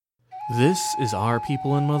This is Our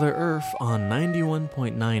People in Mother Earth on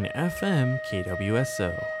 91.9 FM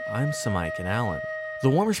KWSO. I'm Samaikan Allen. The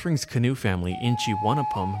Warm Springs Canoe Family N'chi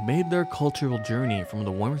Wanapum made their cultural journey from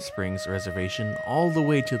the Warm Springs Reservation all the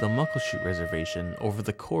way to the Muckleshoot Reservation over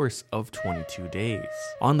the course of 22 days.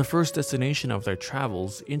 On the first destination of their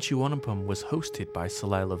travels, N'chi Wanapum was hosted by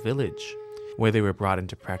Celilo Village, where they were brought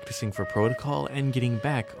into practicing for protocol and getting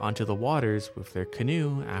back onto the waters with their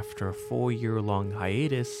canoe after a 4-year-long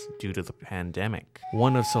hiatus due to the pandemic.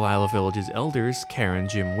 One of Celilo Village's elders, Karen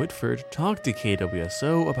Jim Whitford, talked to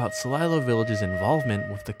KWSO about Celilo Village's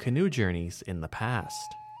involvement with the Canoe Journeys in the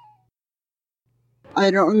past.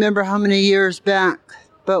 I don't remember how many years back,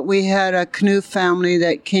 but we had a canoe family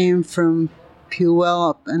that came from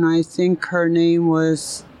Puyallup, and I think her name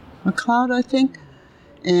was McLeod, I think.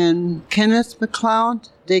 And Kenneth McLeod,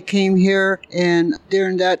 they came here, and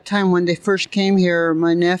during that time when they first came here,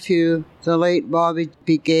 my nephew, the late Bobby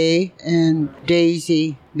Begay, and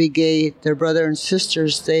Daisy Begay, their brother and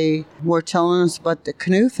sisters, they were telling us about the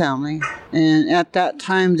Canoe family. And at that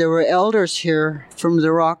time, there were elders here from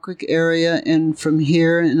the Rock Creek area and from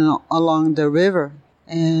here and along the river.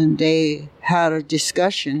 And they had a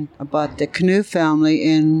discussion about the Canoe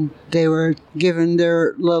family, and they were given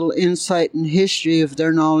their little insight and history of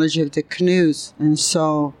their knowledge of the canoes. And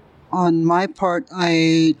so on my part,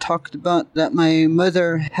 I talked about that my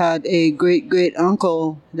mother had a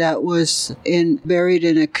great-great-uncle that was buried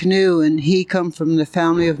in a canoe, and he come from the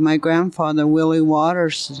family of my grandfather, Willie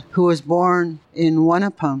Waters, who was born in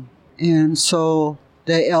Wanapum. And so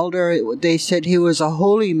the elder, they said he was a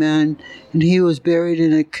holy man, and he was buried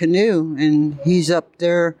in a canoe, and he's up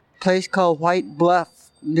there, a place called White Bluff,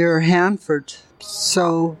 near Hanford.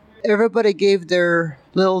 So everybody gave their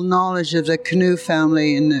little knowledge of the canoe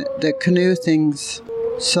family and the canoe things.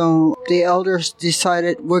 So the elders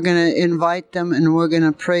decided we're going to invite them and we're going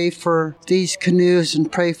to pray for these canoes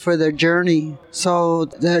and pray for their journey. So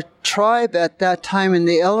the tribe at that time and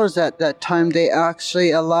the elders at that time, they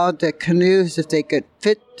actually allowed the canoes, if they could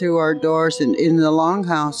fit through our doors in the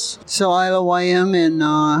longhouse. So Celilo YM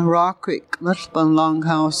and Rock Creek, Muckleshoot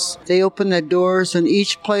Longhouse, they opened the doors, and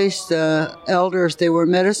each place the elders, they were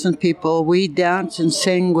medicine people. We danced and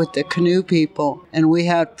sang with the canoe people, and we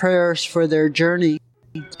had prayers for their journey.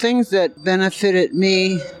 Things that benefited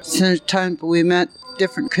me since the time we met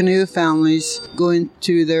different canoe families, going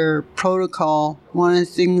through their protocol. One of the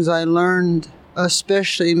things I learned,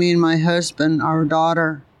 especially me and my husband, our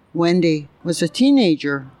daughter, Wendy, was a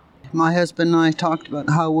teenager. My husband and I talked about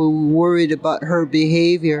how we were worried about her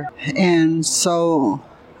behavior. And so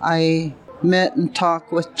I met and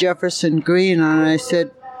talked with Jefferson Green, and I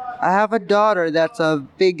said, I have a daughter that's a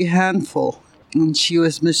big handful, and she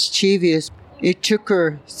was mischievous. It took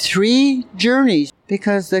her 3 journeys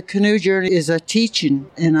because the canoe journey is a teaching.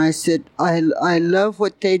 And I said, I love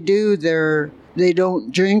what they do. They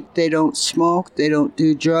don't drink, they don't smoke, they don't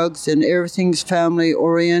do drugs, and everything's family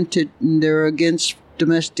oriented, and they're against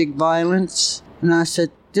domestic violence. And I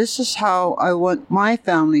said, this is how I want my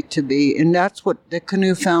family to be, and that's what the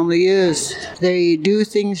canoe family is. They do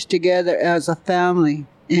things together as a family,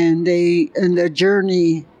 and in their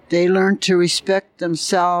journey, they learn to respect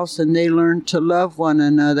themselves, and they learn to love one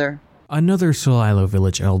another. Another Celilo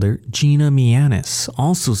Village elder, Gina Mianis,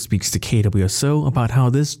 also speaks to KWSO about how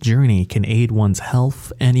this journey can aid one's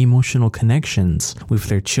health and emotional connections with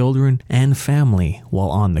their children and family while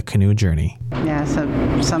on the canoe journey. Yeah, so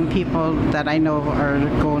some people that I know are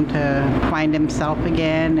going to find themselves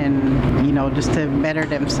again and, just to better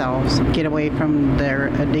themselves, get away from their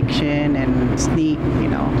addiction, and it's neat,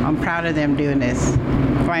 I'm proud of them doing this.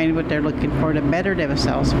 Find what they're looking for to better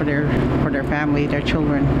themselves for their family, their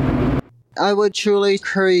children. I would truly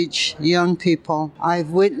encourage young people. I've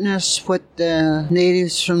witnessed what the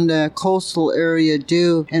natives from the coastal area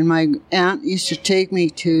do, and my aunt used to take me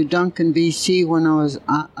to Duncan, BC when I was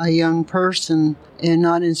a young person and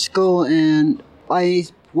not in school, and I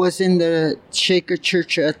was in the Shaker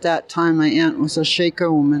Church at that time. My aunt was a Shaker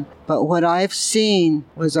woman. But what I've seen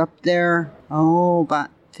was up there,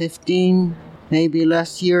 about 15, maybe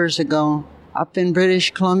less years ago, up in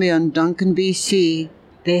British Columbia in Duncan, BC,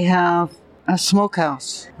 they have a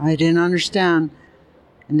smokehouse. I didn't understand.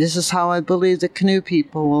 And this is how I believe the canoe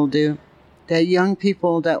people will do. That young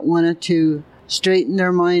people that wanted to straighten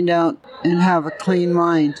their mind out and have a clean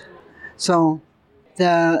mind. So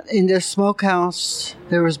in this smokehouse,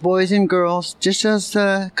 there was boys and girls, just as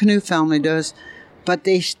the canoe family does. But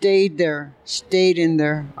they stayed in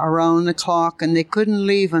there around the clock, and they couldn't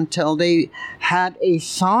leave until they had a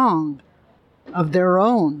song of their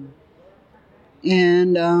own.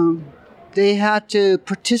 And they had to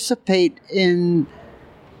participate in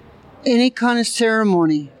any kind of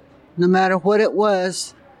ceremony, no matter what it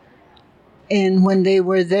was. And when they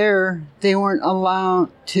were there, they weren't allowed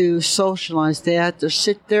to socialize. They had to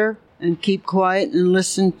sit there and keep quiet and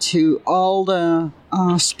listen to all the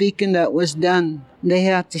speaking that was done. They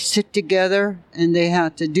had to sit together and they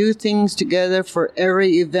had to do things together for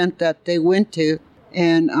every event that they went to.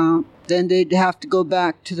 And then they'd have to go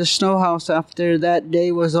back to the snow house after that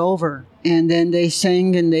day was over. And then they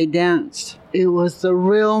sang and they danced. It was the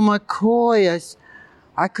real McCoy.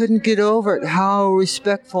 I couldn't get over it, how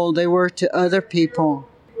respectful they were to other people.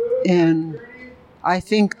 And I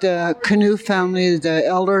think the Canoe family, the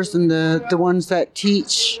elders and the ones that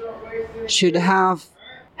teach should have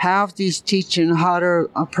these teaching how to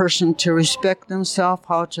a person to respect themselves,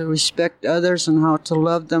 how to respect others, and how to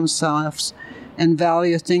love themselves and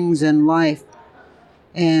value things in life.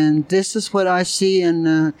 And this is what I see in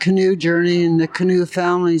the Canoe Journey and the Canoe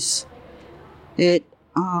Families. It's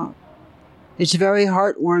very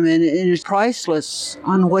heartwarming and it's priceless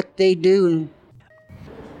on what they do.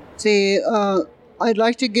 See, I'd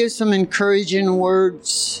like to give some encouraging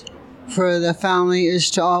words for the family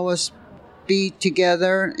is to always be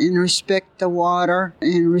together and respect the water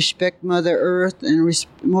and respect Mother Earth and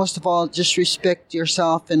most of all, just respect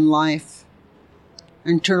yourself in life.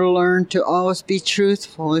 And to learn to always be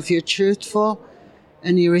truthful. If you're truthful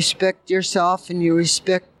and you respect yourself and you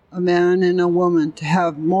respect a man and a woman, to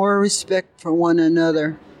have more respect for one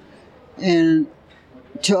another and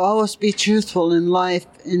to always be truthful in life.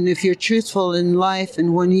 And if you're truthful in life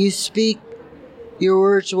and when you speak, your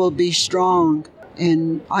words will be strong.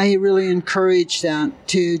 And I really encourage that,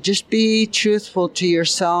 to just be truthful to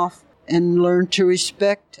yourself and learn to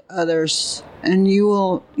respect others. And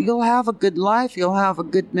you'll have a good life, you'll have a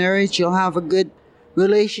good marriage, you'll have a good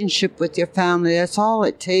relationship with your family. That's all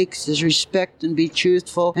it takes is respect and be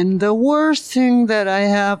truthful. And the worst thing that I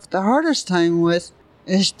have the hardest time with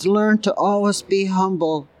is to learn to always be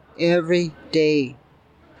humble every day.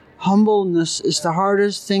 Humbleness is the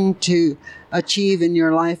hardest thing to achieve in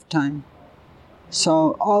your lifetime.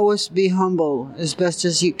 So always be humble as best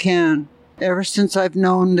as you can. Ever since I've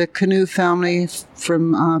known the Canoe family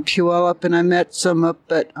from Puyallup, and I met some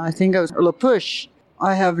up at, I think it was La Push,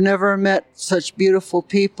 I have never met such beautiful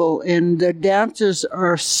people, and their dances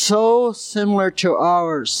are so similar to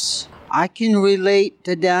ours. I can relate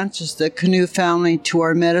the dances, the Canoe family, to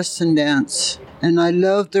our medicine dance. And I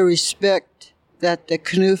love the respect that the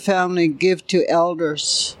Canoe family give to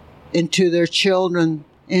elders and to their children.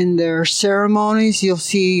 In their ceremonies, you'll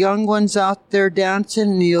see young ones out there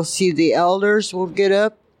dancing, and you'll see the elders will get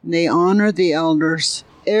up, and they honor the elders.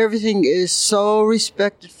 Everything is so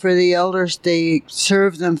respected for the elders. They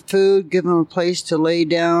serve them food, give them a place to lay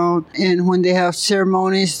down. And when they have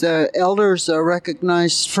ceremonies, the elders are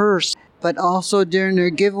recognized first. But also during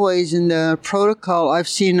their giveaways in the protocol, I've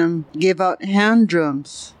seen them give out hand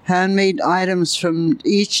drums, handmade items from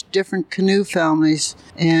each different canoe families.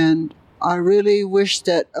 And I really wish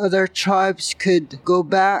that other tribes could go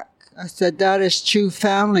back. I said, that is true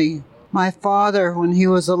family. My father, when he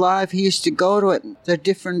was alive, he used to go to it, the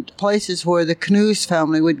different places where the Canoes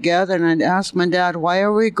family would gather. And I'd ask my dad, why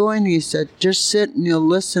are we going? He said, just sit and you'll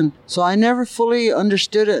listen. So I never fully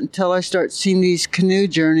understood it until I started seeing these canoe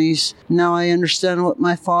journeys. Now I understand what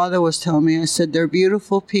my father was telling me. I said, they're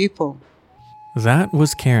beautiful people. That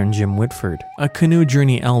was Karen Jim Whitford, a Canoe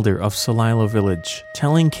Journey elder of Celilo Village,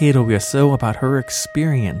 telling KWSO about her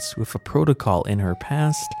experience with a protocol in her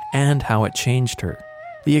past and how it changed her.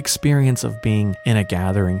 The experience of being in a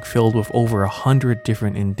gathering filled with over 100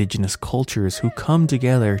 different indigenous cultures who come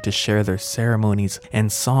together to share their ceremonies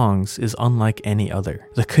and songs is unlike any other.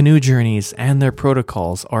 The Canoe Journeys and their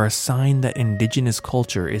protocols are a sign that indigenous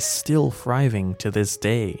culture is still thriving to this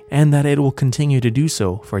day, and that it will continue to do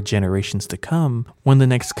so for generations to come when the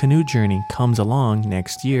next Canoe Journey comes along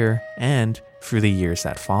next year and through the years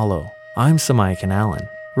that follow. I'm Samaikan Allen,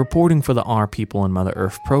 reporting for the Our People and Mother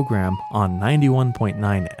Earth program on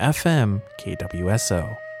 91.9 FM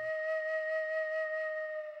KWSO.